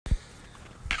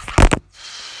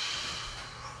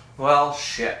Well,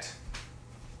 shit.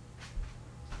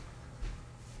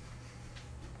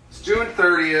 It's June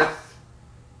 30th,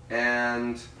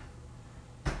 and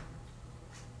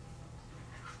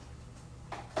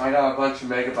I got a bunch of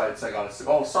megabytes I gotta see.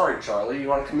 Oh, sorry, Charlie. You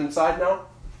want to come inside now?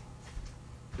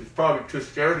 He's probably too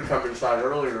scared to come inside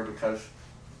earlier because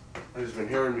he's been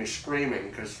hearing me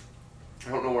screaming because I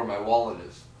don't know where my wallet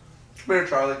is. Come here,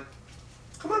 Charlie.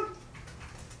 Come on.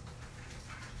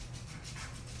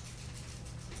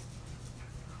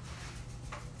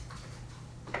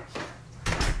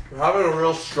 We're having a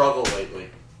real struggle lately.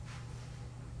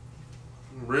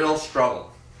 Real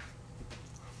struggle.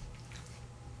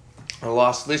 I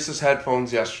lost Lisa's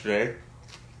headphones yesterday.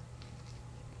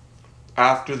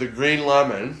 After the green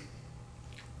lemon,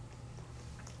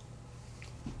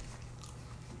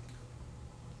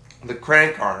 the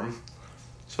crank arm.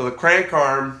 So the crank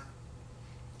arm,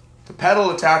 the pedal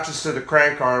attaches to the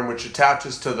crank arm, which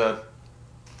attaches to the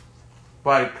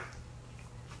bike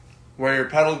where your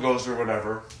pedal goes or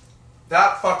whatever.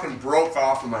 That fucking broke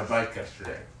off of my bike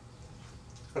yesterday.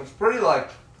 It's pretty,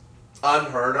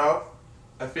 unheard of,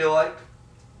 I feel like.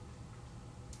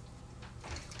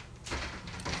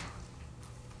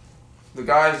 The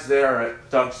guys there at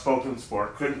Doug's Spoken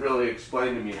Sport couldn't really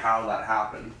explain to me how that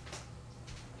happened.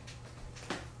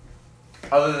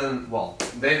 Other than, well,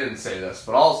 they didn't say this,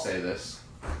 but I'll say this.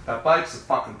 That bike's a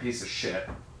fucking piece of shit.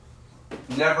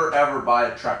 Never ever buy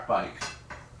a Trek bike.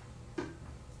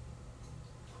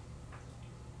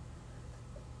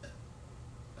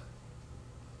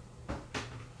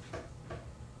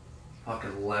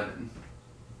 Fucking lemon.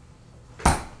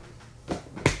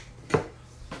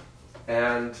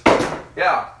 And,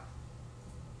 yeah.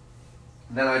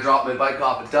 And then I dropped my bike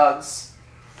off at Doug's.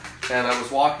 And I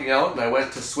was walking out and I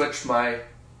went to switch my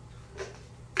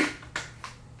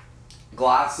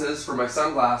glasses for my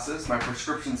sunglasses, my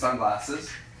prescription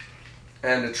sunglasses.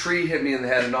 And a tree hit me in the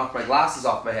head and knocked my glasses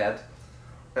off my head.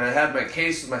 And I had my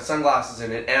case with my sunglasses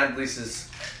in it and Lisa's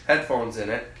headphones in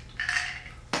it.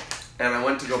 And I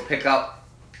went to go pick up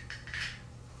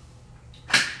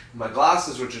my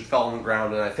glasses, which had fell on the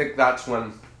ground, and I think that's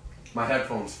when my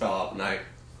headphones fell out, and I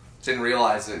didn't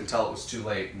realize it until it was too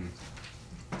late, and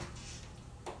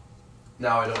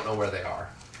now I don't know where they are.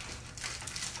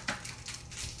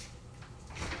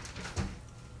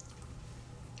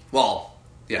 Well,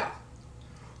 yeah.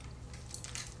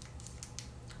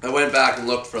 I went back and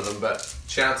looked for them, but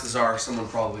chances are someone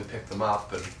probably picked them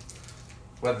up, and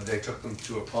whether they took them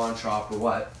to a pawn shop or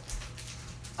what,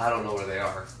 I don't know where they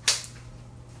are.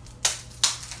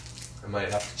 I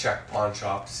might have to check a pawn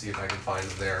shop to see if I can find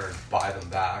them there and buy them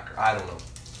back. I don't know.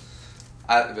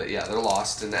 But yeah, they're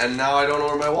lost. And now I don't know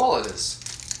where my wallet is.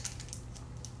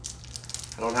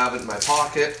 I don't have it in my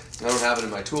pocket. I don't have it in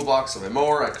my toolbox on my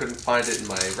mower. I couldn't find it in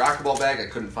my racquetball bag. I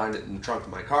couldn't find it in the trunk of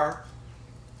my car.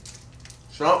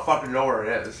 So I don't fucking know where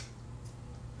it is.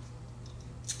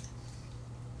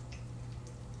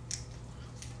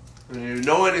 And you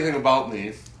know anything about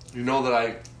me, you know that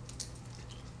I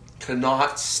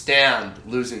cannot stand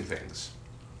losing things.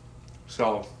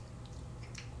 So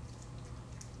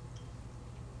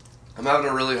I'm having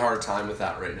a really hard time with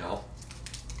that right now.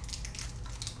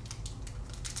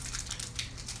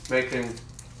 Making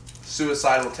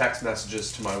suicidal text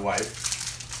messages to my wife,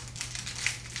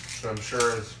 which I'm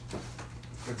sure is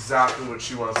exactly what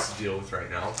she wants to deal with right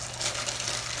now.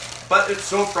 But it's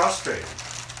so frustrating.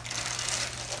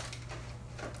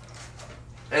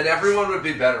 And everyone would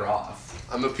be better off.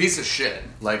 I'm a piece of shit.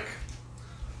 I'm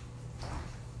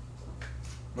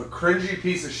a cringy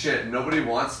piece of shit. Nobody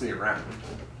wants me around.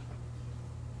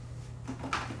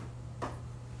 It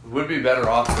would be better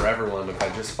off for everyone if I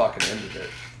just fucking ended it.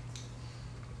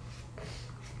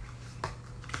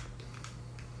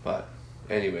 But,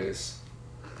 anyways.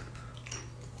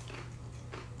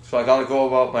 So I gotta go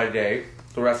about my day,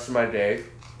 the rest of my day,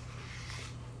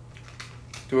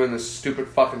 doing this stupid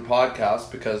fucking podcast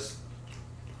because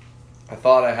I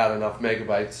thought I had enough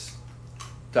megabytes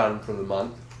done for the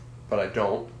month, but I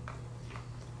don't.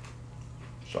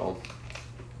 So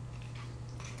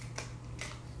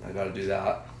I gotta do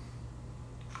that.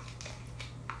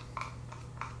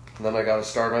 And then I gotta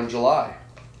start on July.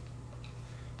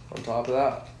 On top of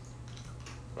that.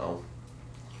 No.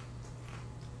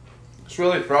 It's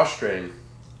really frustrating.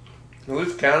 At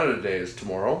least Canada Day is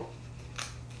tomorrow.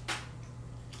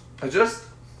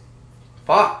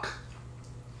 Fuck.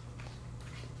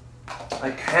 I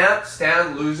can't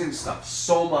stand losing stuff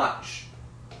so much.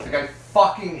 I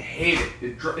fucking hate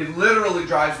it. It literally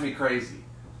drives me crazy.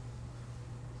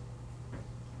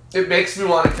 It makes me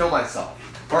want to kill myself.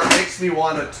 Or it makes me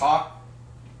want to talk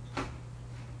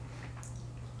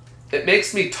it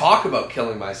makes me talk about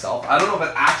killing myself. I don't know if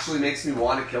it actually makes me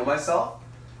want to kill myself,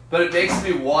 but it makes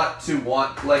me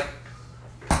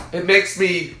it makes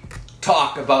me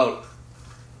talk about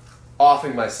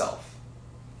offing myself.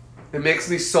 It makes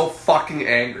me so fucking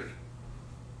angry.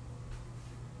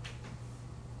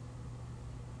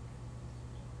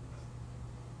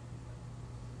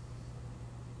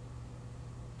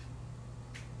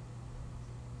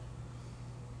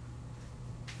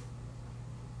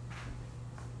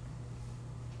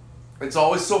 It's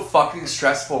always so fucking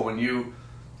stressful when you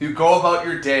go about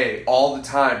your day all the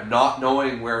time not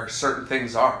knowing where certain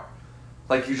things are.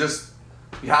 Like you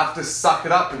have to suck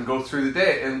it up and go through the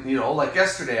day. And like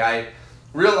yesterday I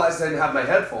realized I didn't have my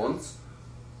headphones.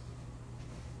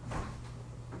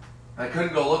 I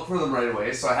couldn't go look for them right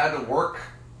away, so I had to work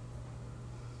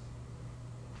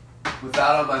with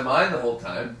that on my mind the whole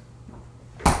time.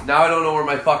 Now I don't know where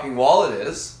my fucking wallet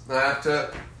is, and I have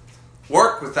to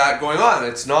work with that going on.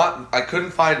 I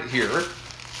couldn't find it here.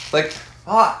 Like,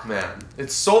 fuck, man.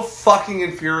 It's so fucking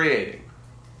infuriating.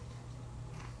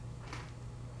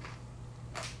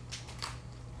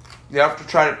 You have to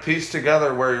try to piece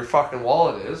together where your fucking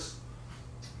wallet is.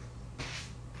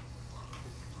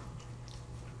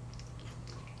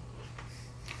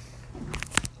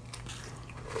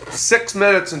 Six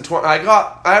minutes and 20.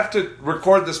 I have to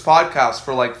record this podcast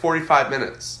for like 45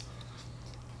 minutes.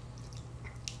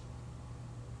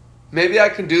 Maybe I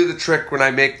can do the trick when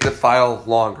I make the file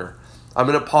longer. I'm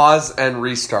going to pause and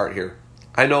restart here.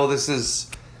 I know this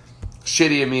is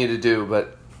shitty of me to do,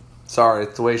 but sorry,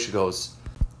 it's the way she goes.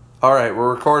 Alright,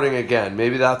 we're recording again.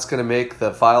 Maybe that's going to make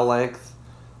the file length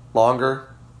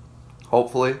longer.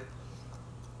 Hopefully.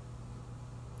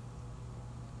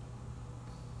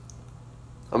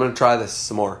 I'm going to try this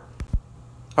some more.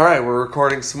 Alright, we're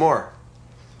recording some more.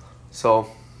 So,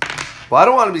 I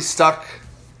don't want to be stuck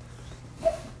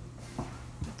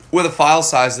with a file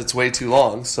size that's way too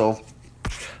long, so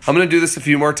I'm going to do this a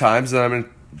few more times, and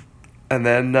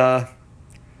then I'm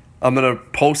going to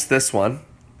post this one,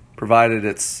 provided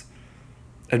it's,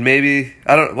 and maybe,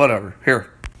 whatever,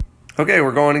 here. Okay,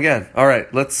 we're going again. All right,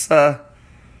 let's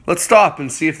stop and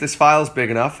see if this file's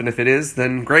big enough, and if it is,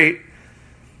 then great.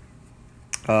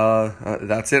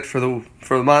 That's it for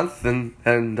the month, and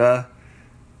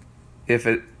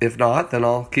if not, then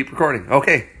I'll keep recording.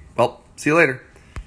 Okay, well, see you later.